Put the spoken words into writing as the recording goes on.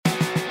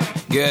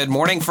Good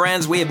morning,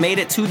 friends. We have made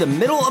it to the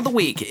middle of the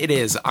week. It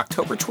is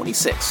October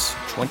 26,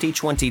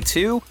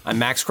 2022. I'm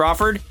Max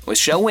Crawford with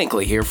Shel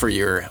Winkley here for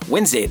your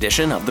Wednesday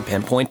edition of the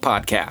Pinpoint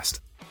Podcast.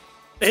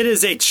 It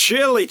is a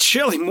chilly,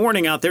 chilly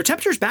morning out there.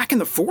 Temperatures back in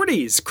the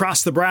 40s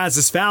across the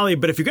Brazos Valley.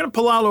 But if you're going to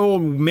pull out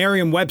old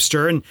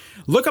Merriam-Webster and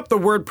look up the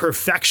word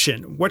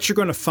perfection, what you're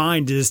going to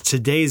find is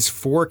today's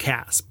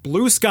forecast.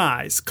 Blue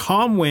skies,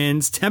 calm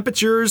winds,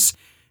 temperatures.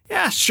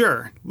 Yeah,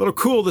 sure. A little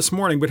cool this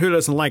morning, but who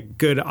doesn't like a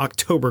good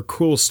October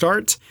cool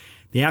start?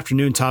 The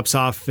afternoon tops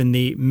off in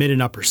the mid and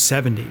upper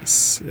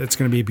 70s. It's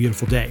going to be a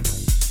beautiful day.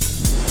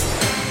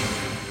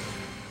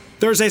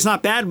 Thursday's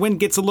not bad. Wind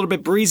gets a little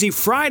bit breezy.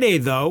 Friday,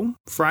 though,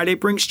 Friday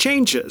brings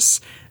changes.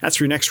 That's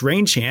your next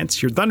rain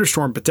chance, your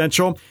thunderstorm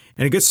potential,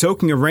 and a good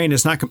soaking of rain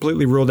is not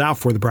completely ruled out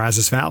for the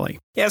Brazos Valley.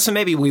 Yeah, so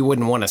maybe we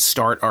wouldn't want to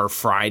start our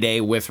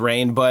Friday with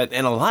rain, but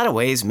in a lot of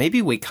ways,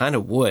 maybe we kind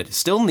of would.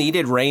 Still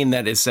needed rain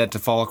that is set to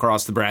fall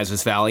across the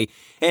Brazos Valley.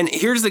 And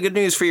here's the good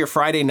news for your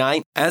Friday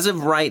night. As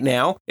of right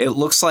now, it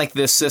looks like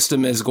this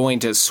system is going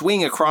to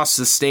swing across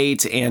the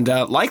state and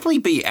likely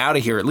be out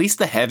of here, at least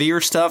the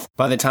heavier stuff,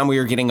 by the time we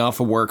are getting off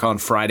of work on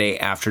Friday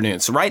afternoon.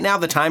 So right now,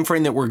 the time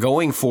frame that we're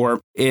going for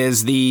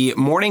is the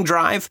morning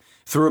drive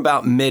through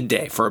about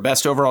midday for a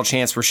best overall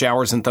chance for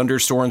showers and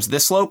thunderstorms.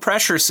 This low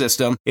pressure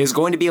system is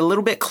going to be a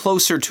little bit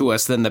closer to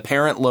us than the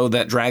parent low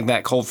that dragged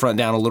that cold front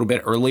down a little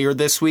bit earlier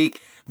this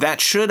week.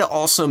 That should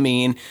also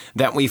mean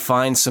that we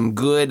find some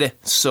good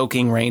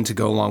soaking rain to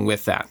go along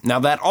with that. Now,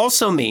 that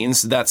also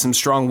means that some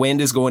strong wind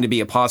is going to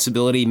be a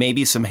possibility,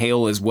 maybe some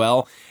hail as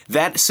well.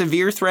 That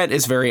severe threat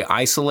is very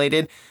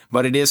isolated,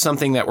 but it is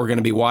something that we're going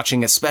to be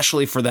watching,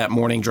 especially for that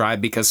morning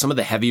drive, because some of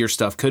the heavier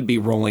stuff could be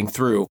rolling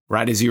through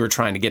right as you are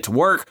trying to get to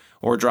work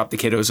or drop the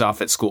kiddos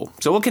off at school.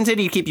 So we'll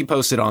continue to keep you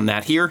posted on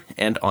that here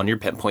and on your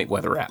Pinpoint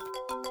Weather app.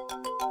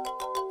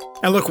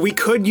 And look, we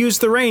could use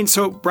the rain.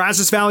 So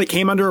Brazos Valley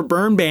came under a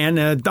burn ban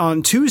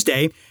on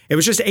Tuesday. It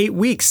was just 8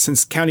 weeks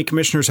since county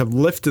commissioners have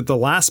lifted the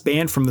last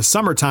ban from the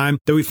summertime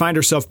that we find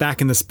ourselves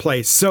back in this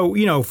place. So,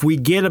 if we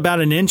get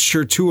about an inch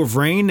or two of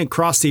rain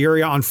across the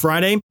area on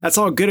Friday, that's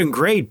all good and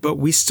great, but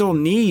we still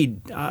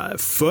need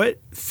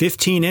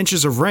 15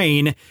 inches of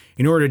rain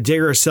in order to dig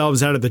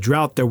ourselves out of the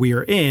drought that we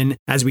are in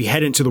as we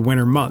head into the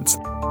winter months.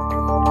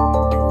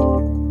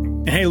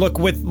 And hey, look,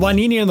 with La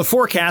Nina in the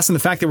forecast and the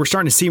fact that we're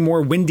starting to see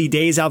more windy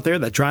days out there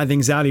that dry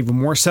things out even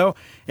more so,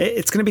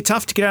 it's going to be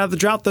tough to get out of the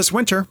drought this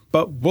winter,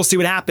 but we'll see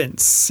what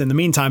happens. In the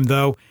meantime,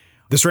 though,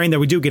 this rain that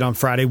we do get on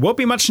Friday won't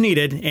be much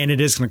needed, and it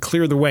is going to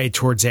clear the way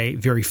towards a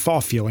very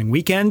fall-feeling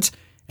weekend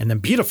and then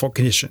beautiful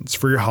conditions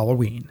for your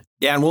Halloween.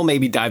 Yeah, and we'll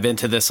maybe dive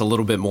into this a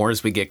little bit more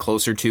as we get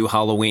closer to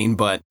Halloween,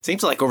 but it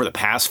seems like over the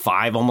past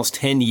 5, almost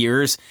 10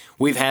 years,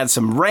 we've had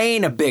some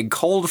rain, a big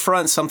cold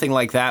front, something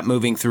like that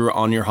moving through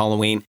on your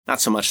Halloween.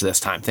 Not so much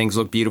this time. Things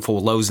look beautiful,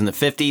 lows in the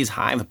 50s,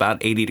 high of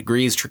about 80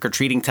 degrees.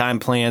 Trick-or-treating time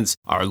plans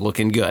are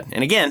looking good.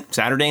 And again,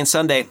 Saturday and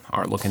Sunday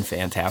are looking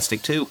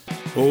fantastic too.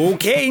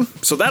 Okay,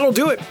 so that'll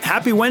do it.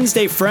 Happy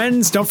Wednesday,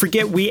 friends. Don't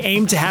forget, we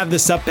aim to have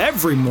this up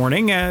every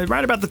morning.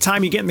 Right about the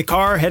time you get in the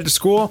car, head to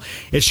school,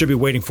 it should be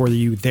waiting for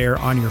you there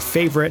on your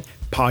favorite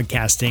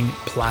podcasting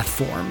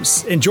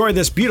platforms. Enjoy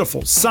this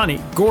beautiful,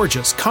 sunny,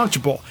 gorgeous,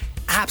 comfortable,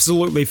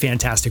 absolutely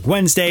fantastic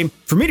Wednesday.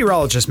 For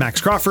meteorologist Max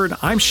Crawford,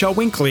 I'm Shel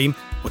Winkley.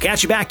 We'll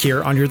catch you back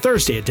here on your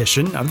Thursday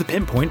edition of the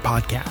Pinpoint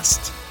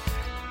Podcast.